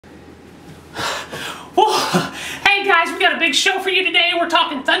guys, we got a big show for you today. We're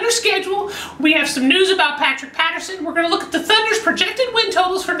talking Thunder schedule. We have some news about Patrick Patterson. We're going to look at the Thunder's projected win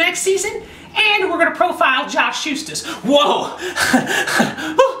totals for next season, and we're going to profile Josh Huestis. Whoa!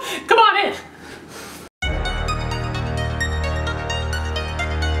 Come on in.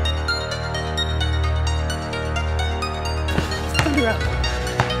 Thunder up.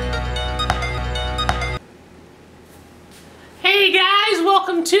 Hey guys,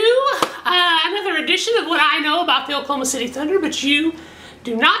 welcome to another edition of what I know about the Oklahoma City Thunder, but you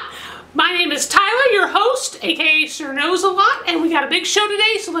do not. My name is Tyler, your host, aka Sir Knows a Lot, and we got a big show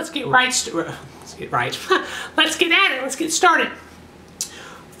today, so let's get at it. Let's get started.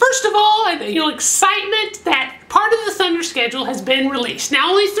 First of all, excitement that part of the Thunder schedule has been released. Now,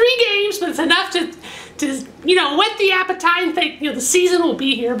 only 3 games, but it's enough to whet the appetite and think the season will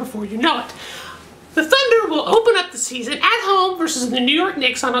be here before you know it. The Thunder will open up the season at home versus the New York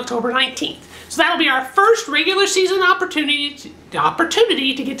Knicks on October 19th. So that'll be our first regular season opportunity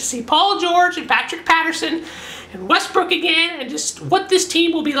to get to see Paul George and Patrick Patterson and Westbrook again, and just what this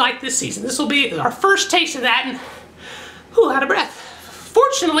team will be like this season. This will be our first taste of that, and out of breath.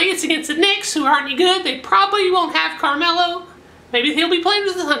 Fortunately, it's against the Knicks, who aren't any good. They probably won't have Carmelo. Maybe he'll be playing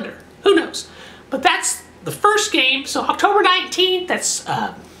with the Thunder. Who knows? But that's the first game. So October 19th, that's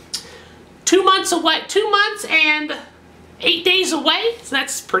 2 months away, 2 months and 8 days away, so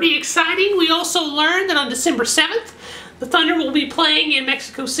that's pretty exciting. We also learned that on December 7th, the Thunder will be playing in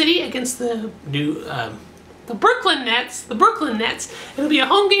Mexico City against the Brooklyn Nets. It'll be a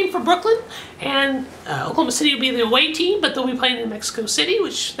home game for Brooklyn, and Oklahoma City will be the away team, but they'll be playing in Mexico City,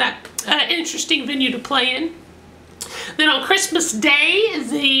 which that's an interesting venue to play in. Then on Christmas Day,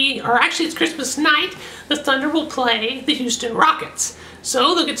 it's Christmas night, the Thunder will play the Houston Rockets.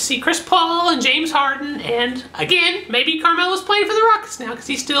 So they'll get to see Chris Paul and James Harden, and again, maybe Carmelo's playing for the Rockets now because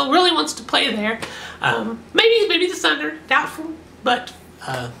he still really wants to play there. Maybe the Thunder, doubtful, but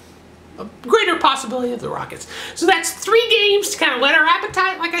a greater possibility of the Rockets. So that's 3 games to kind of whet our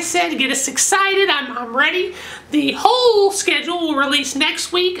appetite, like I said, to get us excited. I'm ready. The whole schedule will release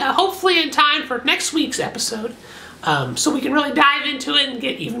next week, hopefully in time for next week's episode, so we can really dive into it and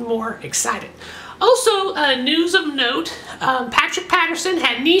get even more excited. Also, news of note, Patrick Patterson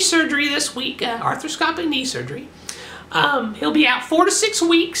had knee surgery this week, arthroscopic knee surgery. He'll be out 4 to 6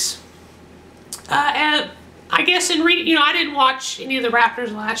 weeks. I guess in reading, I didn't watch any of the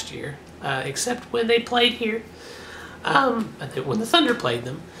Raptors last year, except when they played here, when the Thunder played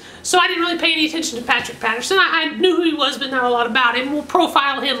them. So I didn't really pay any attention to Patrick Patterson. I knew who he was, but not a lot about him. We'll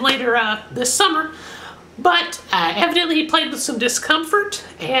profile him later this summer. But evidently he played with some discomfort,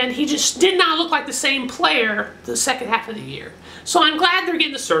 and he just did not look like the same player the second half of the year. So I'm glad they're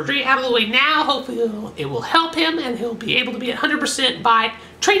getting the surgery out of the way now. Hopefully it will help him, and he'll be able to be at 100% by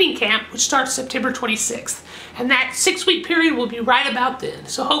training camp, which starts September 26th. And that 6-week period will be right about then.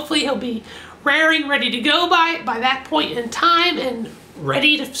 So hopefully he'll be raring, ready to go by that point in time, and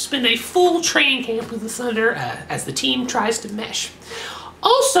ready to spend a full training camp with the Thunder as the team tries to mesh.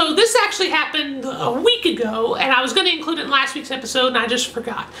 Also, this actually happened a week ago, and I was going to include it in last week's episode, and I just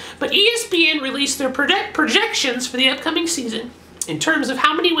forgot. But ESPN released their projections for the upcoming season in terms of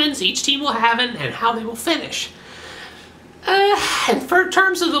how many wins each team will have and how they will finish. And for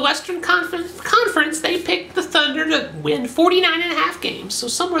terms of the Western Conference, they picked the Thunder to win 49.5 games, so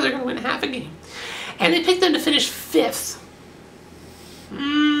somewhere they're going to win half a game. And they picked them to finish 5th.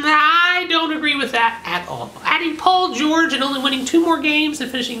 I don't agree with that at all. Adding Paul George and only winning 2 more games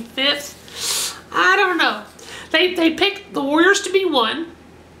and finishing 5th, I don't know. They picked the Warriors to be 1.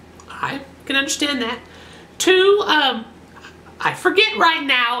 I can understand that. 2, I forget right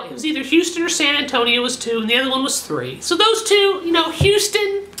now. It was either Houston or San Antonio was 2, and the other one was 3. So those 2,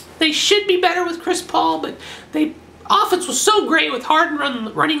 Houston, they should be better with Chris Paul, but offense was so great with Harden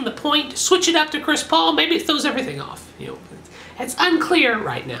running the point. Switch it up to Chris Paul, maybe it throws everything off. It's unclear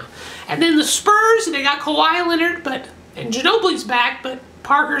right now. And then the Spurs, they got Kawhi Leonard, and Ginobili's back, but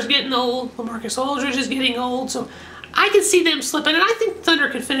Parker's getting old. LaMarcus Aldridge is getting old, so I can see them slipping, and I think Thunder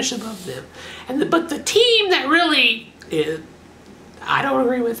could finish above them. But the team that really I don't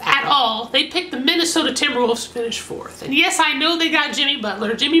agree with at all, they picked the Minnesota Timberwolves to finish 4th. And yes, I know they got Jimmy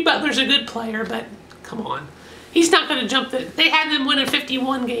Butler. Jimmy Butler's a good player, but come on. He's not going to jump they had them winning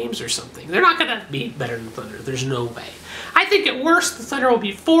 51 games or something. They're not going to be better than the Thunder. There's no way. I think at worst, the Thunder will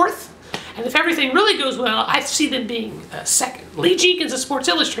be 4th. And if everything really goes well, I see them being 2nd. Lee Jenkins of Sports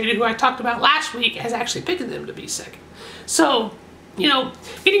Illustrated, who I talked about last week, has actually picked them to be 2nd. So,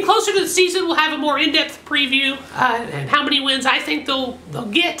 getting closer to the season, we'll have a more in-depth preview and how many wins I think they'll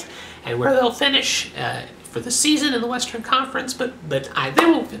get and where they'll finish for the season in the Western Conference, but they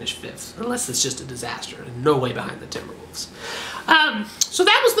won't finish 5th unless it's just a disaster and no way behind the Timberwolves. So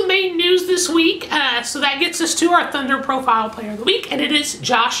that was the main news this week. So that gets us to our Thunder Profile Player of the Week, and it is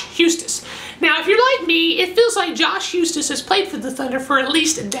Josh Huestis. Now, if you're like me, it feels like Josh Huestis has played for the Thunder for at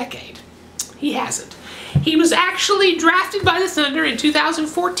least a decade. He hasn't. He was actually drafted by the Thunder in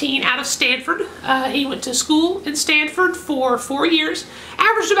 2014 out of Stanford. He went to school in Stanford for 4 years,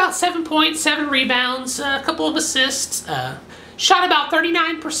 averaged about 7 points, 7 rebounds, a couple of assists, shot about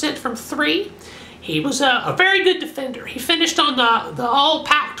 39% from 3. He was a very good defender. He finished on the all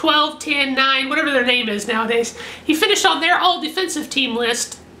Pac-12, 10, 9, whatever their name is nowadays. He finished on their all-defensive team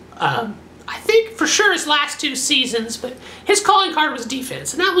list, I think for sure his last 2 seasons, but his calling card was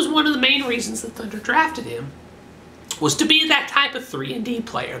defense, and that was one of the main reasons the Thunder drafted him, was to be that type of 3-and-D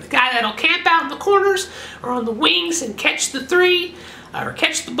player. The guy that'll camp out in the corners or on the wings and catch the 3, or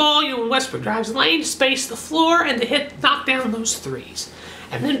catch the ball, when Westbrook drives the lane, to space the floor, and to knock down those 3s.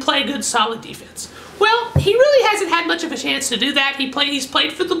 And then play good, solid defense. Well, he really hasn't had much of a chance to do that. He's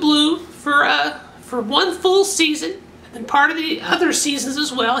played for the Blue for 1 full season, and then part of the other seasons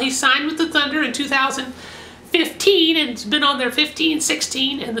as well. He signed with the Thunder in 2015, and has been on their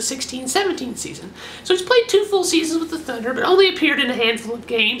 15-16 and the 16-17 season. So he's played 2 full seasons with the Thunder, but only appeared in a handful of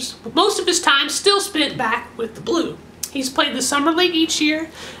games. But most of his time still spent back with the Blue. He's played the Summer League each year,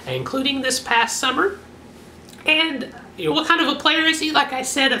 including this past summer. And what kind of a player is he? Like I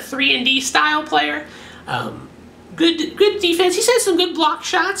said, a 3-and-D style player. Good defense. He's had some good block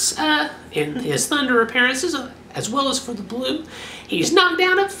shots in his Thunder appearances, as well as for the Blue. He's knocked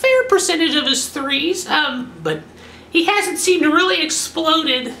down a fair percentage of his 3s, but he hasn't seemed to really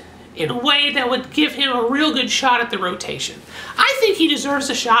exploded in a way that would give him a real good shot at the rotation. I think he deserves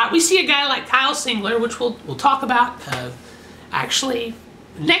a shot. We see a guy like Kyle Singler, which we'll talk about actually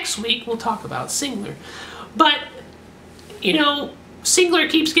next week. We'll talk about Singler. But, Singler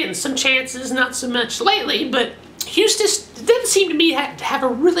keeps getting some chances, not so much lately, but Huestis doesn't seem to me to have a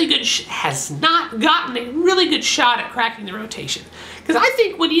really good, has not gotten a really good shot at cracking the rotation. Because I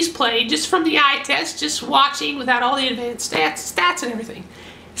think when he's played, just from the eye test, just watching without all the advanced stats and everything,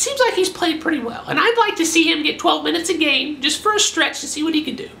 it seems like he's played pretty well. And I'd like to see him get 12 minutes a game, just for a stretch, to see what he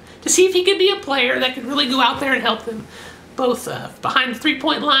could do. To see if he could be a player that could really go out there and help them, both behind the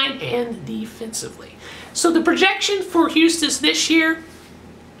 3-point line and defensively. So the projection for Huestis this year,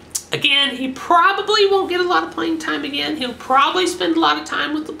 again, he probably won't get a lot of playing time again. He'll probably spend a lot of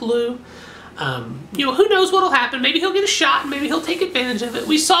time with the Blue. Who knows what'll happen. Maybe he'll get a shot, and maybe he'll take advantage of it.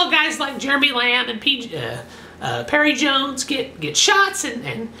 We saw guys like Jeremy Lamb and Perry Jones get shots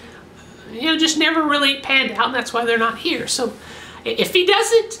and just never really panned out, and that's why they're not here. So if he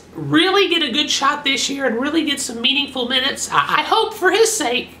doesn't really get a good shot this year and really get some meaningful minutes, I hope for his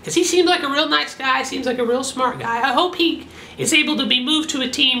sake, because he seems like a real nice guy, seems like a real smart guy, I hope he is able to be moved to a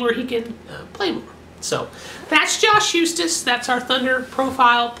team where he can play more. So that's Josh Huestis. That's our Thunder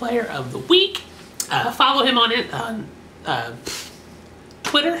Profile Player of the Week. Follow him on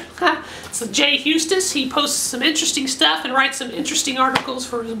Twitter. It's Jay Huestis. He posts some interesting stuff and writes some interesting articles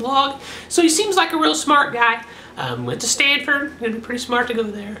for his blog. So he seems like a real smart guy. Went to Stanford. Going to be pretty smart to go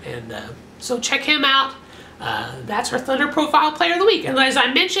there. And so check him out. That's our Thunder Profile Player of the Week. And as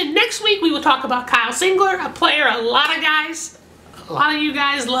I mentioned, next week we will talk about Kyle Singler, a player a lot of you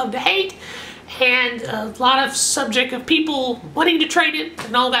guys love to hate, and a lot of subject of people wanting to trade him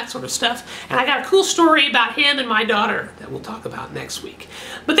and all that sort of stuff. And I got a cool story about him and my daughter that we'll talk about next week.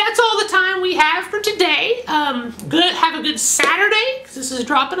 But that's all the time we have for today. Have a good Saturday, because this is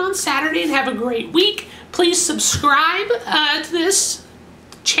dropping on Saturday, and have a great week. Please subscribe to this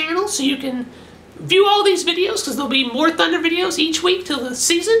channel so you can view all these videos, because there'll be more Thunder videos each week till the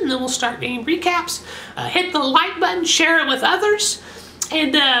season, and then we'll start game recaps. Hit the like button, share it with others,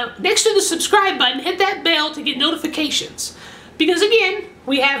 and next to the subscribe button, hit that bell to get notifications. Because again,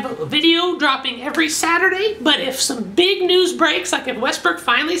 we have a video dropping every Saturday, but if some big news breaks, like if Westbrook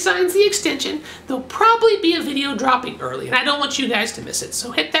finally signs the extension, there'll probably be a video dropping early, and I don't want you guys to miss it.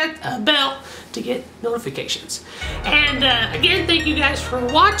 So hit that bell to get notifications. And again, thank you guys for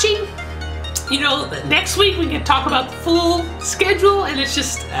watching. Next week we can talk about the full schedule, and it's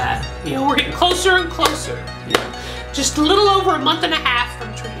just, we're getting closer and closer. Just a little over a month and a half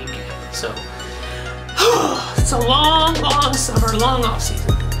from training camp. So, it's a long, long summer, long off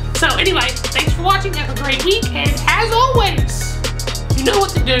season. So anyway, thanks for watching. Have a great week, and as always, you know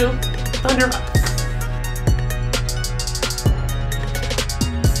what to do. Thunder up.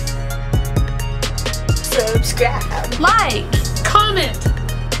 Subscribe, like, comment.